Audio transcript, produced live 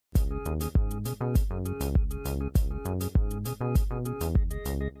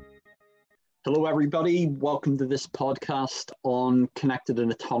Hello, everybody. Welcome to this podcast on connected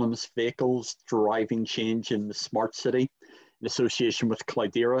and autonomous vehicles driving change in the smart city in association with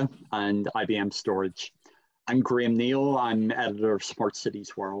Cloudera and IBM Storage. I'm Graham Neal. I'm editor of Smart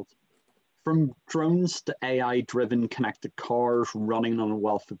Cities World. From drones to AI-driven connected cars running on a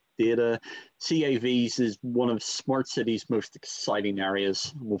wealth of data, CAVs is one of smart cities' most exciting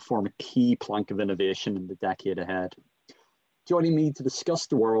areas and will form a key plank of innovation in the decade ahead. Joining me to discuss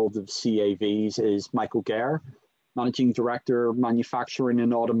the world of CAVs is Michael Gare, Managing Director, Manufacturing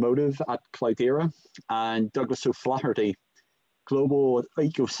and Automotive at Cloudera, and Douglas O'Flaherty, Global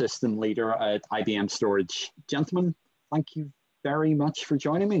Ecosystem Leader at IBM Storage. Gentlemen, thank you very much for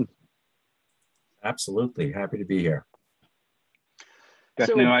joining me. Absolutely. Happy to be here.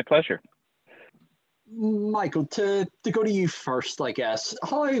 Definitely my pleasure. Michael, to go to you first, I guess,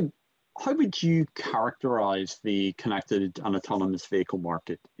 how would you characterize the connected and autonomous vehicle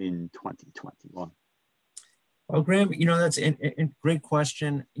market in 2021? Well, Graham, that's a great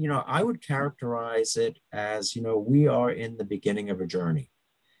question. I would characterize it as, we are in the beginning of a journey,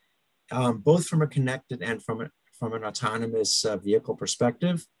 both from a connected and from an autonomous vehicle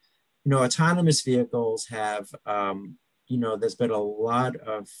perspective. Autonomous vehicles have, there's been a lot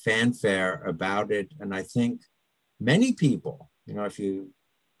of fanfare about it. And I think many people, if you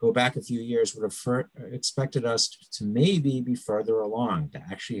go back a few years, would have expected us to maybe be further along, to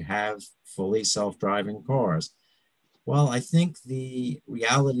actually have fully self-driving cars. Well, I think the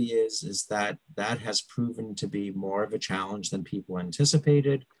reality is that has proven to be more of a challenge than people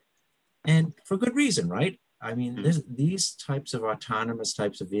anticipated, and for good reason, right? I mean, these types of autonomous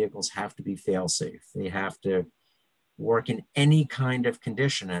types of vehicles have to be fail-safe. They have to work in any kind of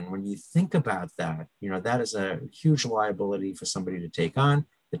condition. And when you think about that, that is a huge liability for somebody to take on.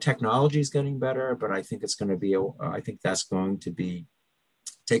 The technology is getting better, but I think it's going to be, that's going to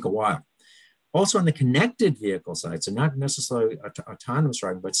take a while. Also on the connected vehicle side, so not necessarily autonomous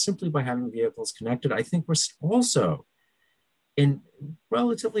driving, but simply by having vehicles connected, I think we're also in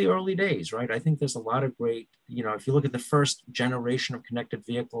relatively early days, right? I think there's a lot of great, if you look at the first generation of connected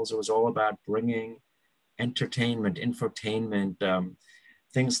vehicles, it was all about bringing entertainment, infotainment,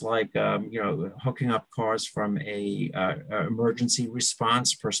 things like, hooking up cars from a emergency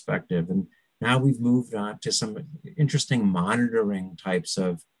response perspective. And now we've moved on to some interesting monitoring types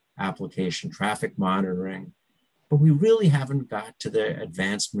of application, traffic monitoring, but we really haven't got to the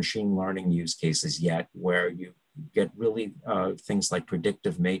advanced machine learning use cases yet, where you get really things like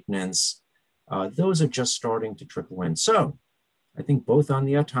predictive maintenance. Those are just starting to trickle in. So I think both on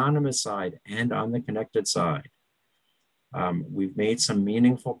the autonomous side and on the connected side, we've made some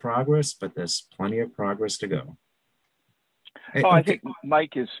meaningful progress, but there's plenty of progress to go. I think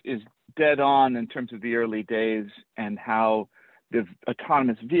Mike is dead on in terms of the early days and how the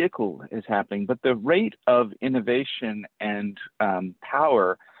autonomous vehicle is happening, but the rate of innovation and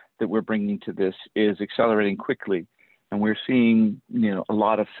power that we're bringing to this is accelerating quickly. And we're seeing, a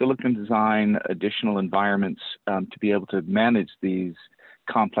lot of silicon design, additional environments to be able to manage these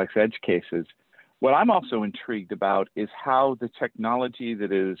complex edge cases. What I'm also intrigued about is how the technology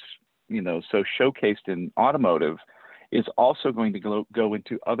that is, so showcased in automotive is also going to go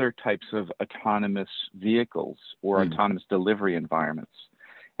into other types of autonomous vehicles or autonomous delivery environments.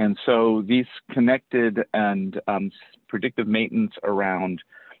 And so these connected and predictive maintenance around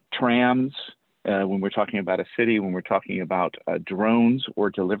trams, when we're talking about a city, when we're talking about drones or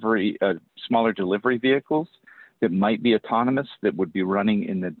delivery, smaller delivery vehicles that might be autonomous, that would be running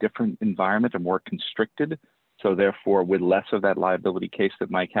in a different environment, a more constricted, so therefore with less of that liability case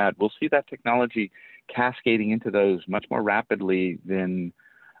that Mike had. We'll see that technology cascading into those much more rapidly than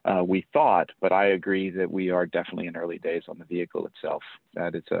we thought, but I agree that we are definitely in early days on the vehicle itself.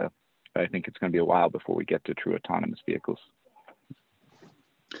 I think it's going to be a while before we get to true autonomous vehicles.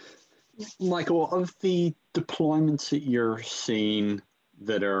 Michael, of the deployments that you're seeing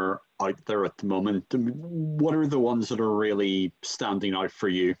that are out there at the moment, what are the ones that are really standing out for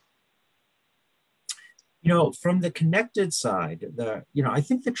you? From the connected side, I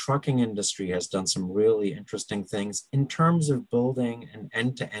think the trucking industry has done some really interesting things in terms of building an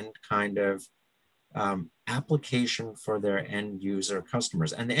end-to-end kind of application for their end user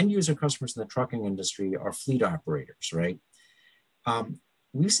customers. And the end user customers in the trucking industry are fleet operators, right?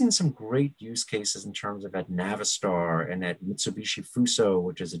 We've seen some great use cases in terms of at Navistar and at Mitsubishi Fuso,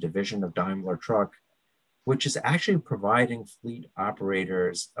 which is a division of Daimler Truck, which is actually providing fleet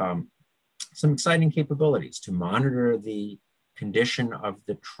operators some exciting capabilities to monitor the condition of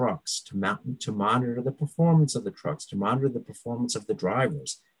the trucks, to monitor the performance of the trucks, to monitor the performance of the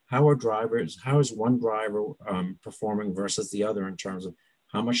drivers. How is one driver performing versus the other in terms of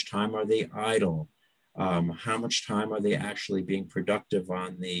How much time are they idle? How much time are they actually being productive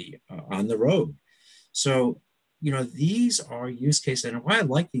on the road? So, these are use cases, and why I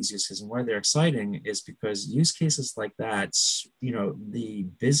like these use cases and why they're exciting is because use cases like that, the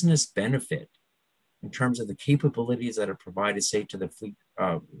business benefit in terms of the capabilities that are provided, say, to the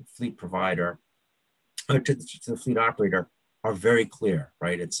fleet provider, to the fleet operator, are very clear,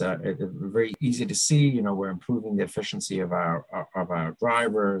 right? It's very easy to see. We're improving the efficiency of our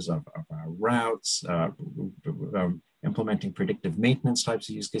drivers, of our routes, implementing predictive maintenance types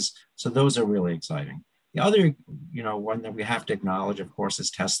of use cases. So those are really exciting. The other, one that we have to acknowledge, of course,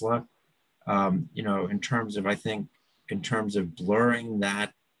 is Tesla. In terms of blurring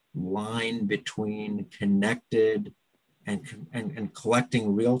that line between connected and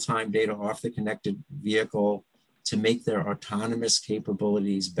collecting real-time data off the connected vehicle to make their autonomous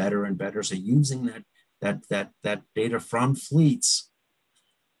capabilities better and better. So using that data from fleets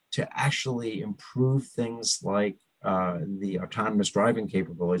to actually improve things like the autonomous driving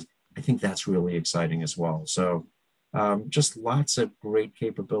capabilities, I think that's really exciting as well. So just lots of great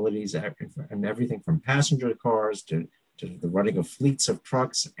capabilities and everything from passenger cars to the running of fleets of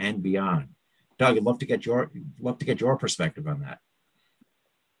trucks and beyond. Doug, I'd love to get your perspective on that.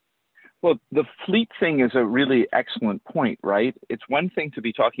 Well, the fleet thing is a really excellent point, right? It's one thing to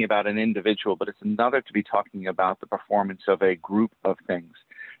be talking about an individual, but it's another to be talking about the performance of a group of things.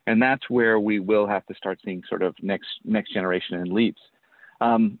 And that's where we will have to start seeing sort of next generation in leaps.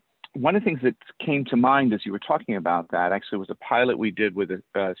 One of the things that came to mind as you were talking about that actually was a pilot we did with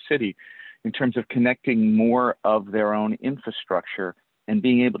a city in terms of connecting more of their own infrastructure and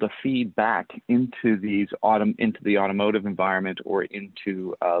being able to feed back into the automotive environment or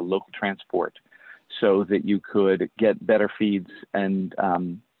into local transport, so that you could get better feeds and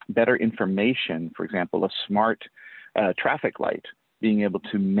better information. For example, a smart traffic light, being able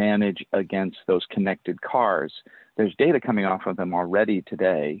to manage against those connected cars. There's data coming off of them already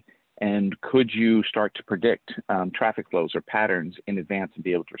today. And could you start to predict traffic flows or patterns in advance and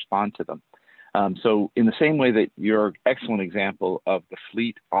be able to respond to them? So in the same way that your excellent example of the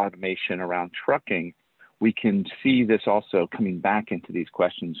fleet automation around trucking, we can see this also coming back into these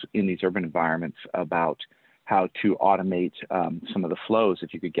questions in these urban environments about how to automate some of the flows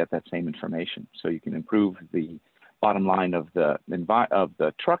if you could get that same information. So you can improve the bottom line of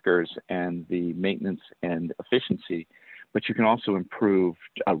the truckers and the maintenance and efficiency, but you can also improve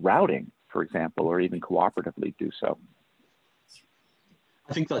routing, for example, or even cooperatively do so.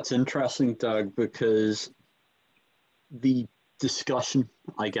 I think that's interesting, Doug, because the discussion,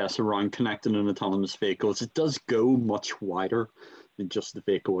 I guess, around connected and autonomous vehicles, it does go much wider than just the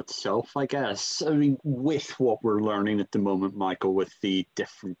vehicle itself, I guess. I mean, with what we're learning at the moment, Michael, with the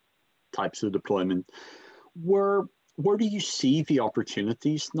different types of deployment, where do you see the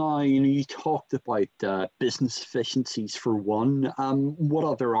opportunities now? You talked about business efficiencies for one. What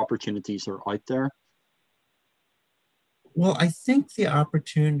other opportunities are out there? Well, I think the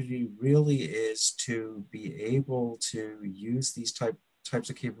opportunity really is to be able to use these types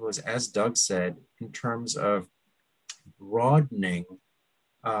of capabilities, as Doug said, in terms of broadening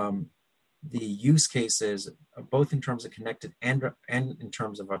the use cases, both in terms of connected and in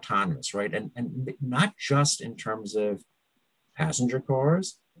terms of autonomous, right? And not just in terms of passenger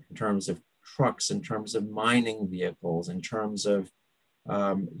cars, in terms of trucks, in terms of mining vehicles, in terms of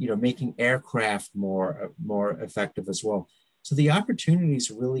making aircraft more effective as well. So the opportunities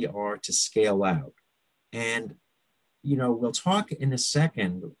really are to scale out. And, we'll talk in a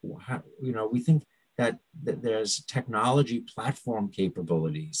second, we think that there's technology platform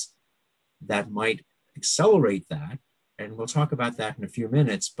capabilities that might accelerate that. And we'll talk about that in a few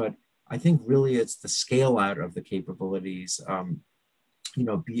minutes, but I think really it's the scale out of the capabilities,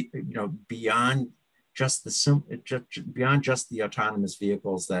 beyond just the autonomous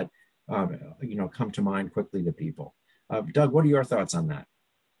vehicles that come to mind quickly to people. Doug, what are your thoughts on that?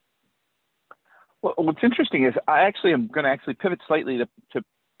 Well, what's interesting is I actually am going to pivot slightly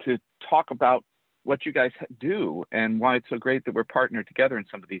to talk about what you guys do and why it's so great that we're partnered together in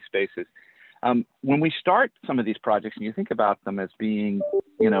some of these spaces. When we start some of these projects and you think about them as being,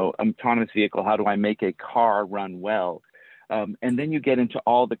 autonomous vehicle, how do I make a car run well? And then you get into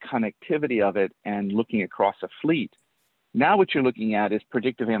all the connectivity of it and looking across a fleet. Now what you're looking at is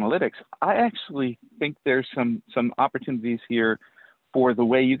predictive analytics. I actually think there's some opportunities here for the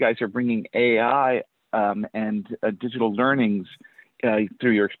way you guys are bringing AI and digital learnings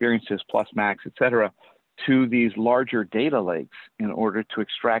through your experiences, Plus Max, et cetera, to these larger data lakes in order to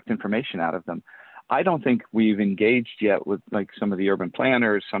extract information out of them. I don't think we've engaged yet with like some of the urban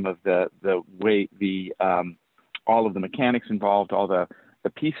planners, some of the way all of the mechanics involved, all the the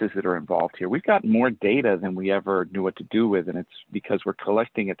pieces that are involved here. We've got more data than we ever knew what to do with, and it's because we're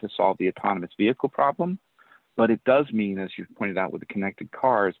collecting it to solve the autonomous vehicle problem. But it does mean, as you pointed out with the connected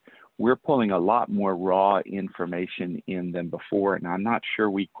cars, we're pulling a lot more raw information in than before, and I'm not sure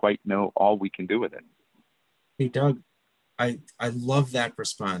we quite know all we can do with it. Hey, Doug, I love that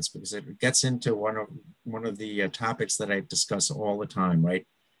response because it gets into one of the topics that I discuss all the time, right?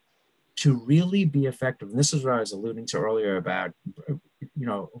 To really be effective, and this is what I was alluding to earlier about,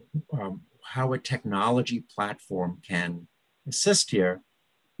 how a technology platform can assist here.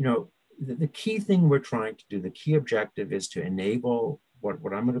 The key thing we're trying to do, the key objective is to enable what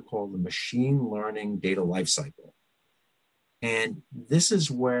I'm going to call the machine learning data lifecycle. And this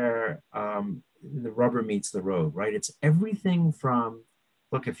is where the rubber meets the road, right? It's everything from,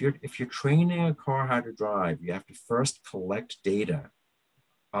 look, if you're training a car how to drive, you have to first collect data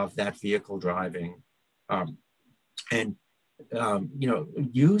of that vehicle driving, and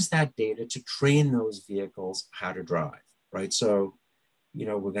use that data to train those vehicles how to drive, right? So,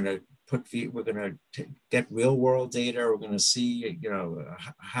 we're going to get real world data. We're going to see,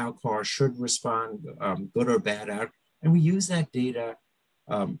 how cars should respond, good or bad out, and we use that data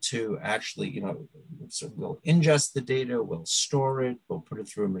to actually, so we'll ingest the data, we'll store it, we'll put it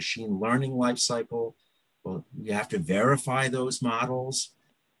through a machine learning life cycle. Well, you have to verify those models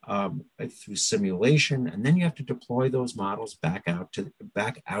through simulation, and then you have to deploy those models back out to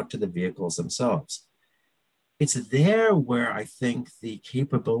the vehicles themselves. It's there where I think the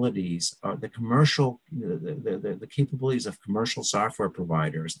capabilities, the capabilities of commercial software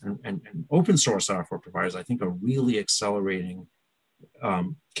providers and open source software providers, I think, are really accelerating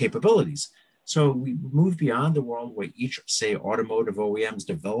capabilities. So we move beyond the world where each, say, automotive OEMs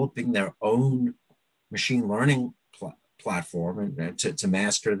developing their own machine learning platform and to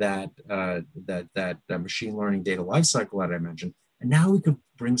master that machine learning data lifecycle that I mentioned. And now we could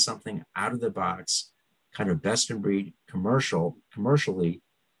bring something out of the box, kind of best in breed commercially.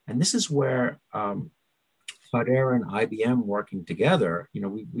 And this is where Cloudera and IBM working together,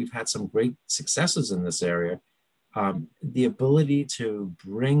 we've had some great successes in this area. The ability to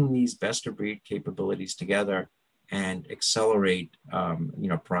bring these best of breed capabilities together and accelerate,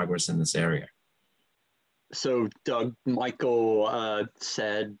 progress in this area. So, Doug, Michael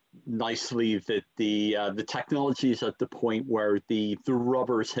said nicely that the technology is at the point where the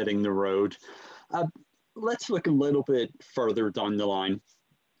rubber is hitting the road. Let's look a little bit further down the line.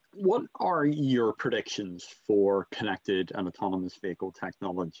 What are your predictions for connected and autonomous vehicle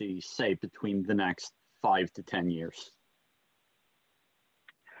technology, say, between the next 5 to 10 years?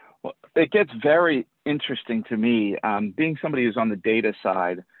 Well, it gets very interesting to me. Being somebody who's on the data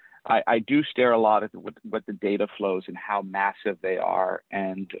side, I do stare a lot at what the data flows and how massive they are,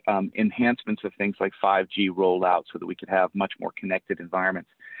 and enhancements of things like 5G rollout so that we could have much more connected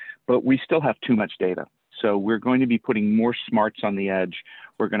environments. But we still have too much data. So we're going to be putting more smarts on the edge.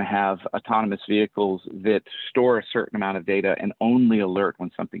 We're going to have autonomous vehicles that store a certain amount of data and only alert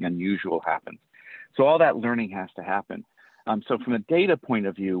when something unusual happens. So all that learning has to happen. So from a data point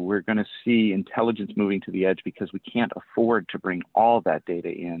of view, we're going to see intelligence moving to the edge because we can't afford to bring all that data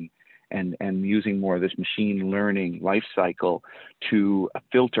in and using more of this machine learning life cycle to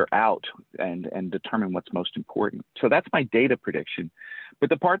filter out and determine what's most important. So that's my data prediction. But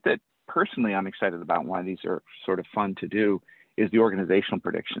the part that personally I'm excited about, why these are sort of fun to do, is the organizational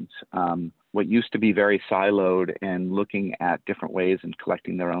predictions. What used to be very siloed and looking at different ways and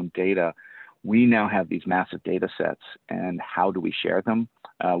collecting their own data, we now have these massive data sets, and how do we share them?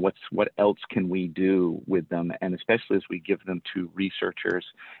 What else can we do with them? And especially as we give them to researchers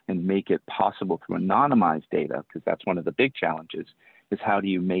and make it possible to anonymize data, because that's one of the big challenges, is how do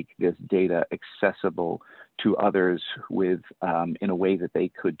you make this data accessible to others with in a way that they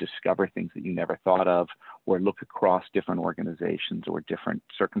could discover things that you never thought of, or look across different organizations or different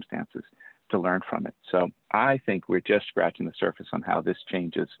circumstances to learn from it. So I think we're just scratching the surface on how this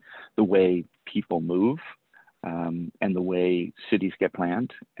changes the way people move, and the way cities get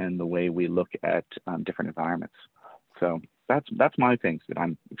planned, and the way we look at different environments. So that's my things that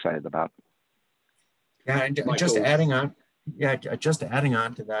I'm excited about. Yeah, and just adding on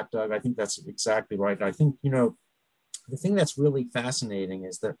to that, Doug, I think that's exactly right. I think, the thing that's really fascinating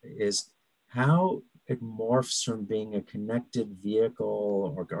is how it morphs from being a connected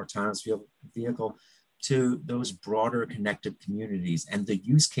vehicle or autonomous vehicle to those broader connected communities and the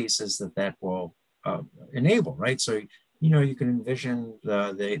use cases that will enable, right? So, you can envision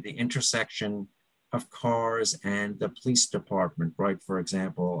the intersection of cars and the police department, right? For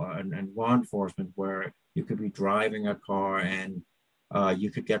example, and law enforcement, where you could be driving a car and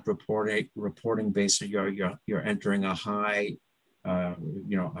you could get reporting based on you're entering a high a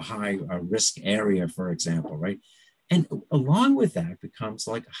high risk area, for example, right? And along with that becomes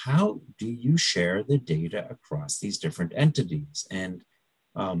like, how do you share the data across these different entities? And,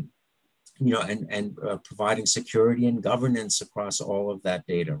 providing security and governance across all of that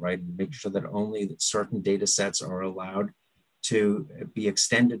data, right? And make sure that only certain data sets are allowed to be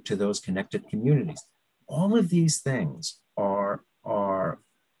extended to those connected communities. All of these things are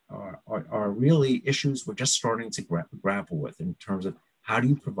really issues we're just starting to grapple with in terms of how do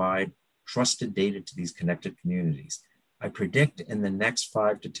you provide trusted data to these connected communities. I predict in the next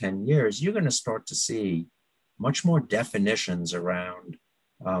 5 to 10 years, you're going to start to see much more definitions around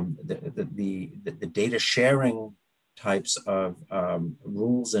the data sharing types of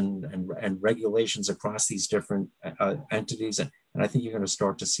rules and regulations across these different entities. And I think you're going to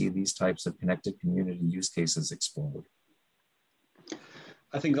start to see these types of connected community use cases explode.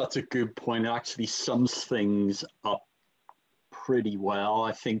 I think that's a good point. It actually sums things up pretty well.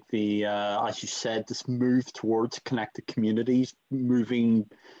 I think as you said, this move towards connected communities, moving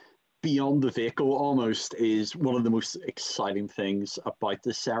beyond the vehicle almost, is one of the most exciting things about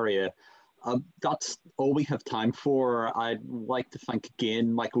this area. That's all we have time for. I'd like to thank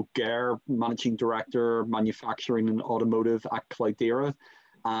again Michael Gair, Managing Director, Manufacturing and Automotive at Cloudera,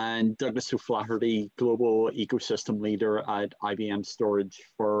 and Douglas O'Flaherty, Global Ecosystem Leader at IBM Storage,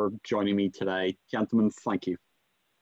 for joining me today. Gentlemen, thank you.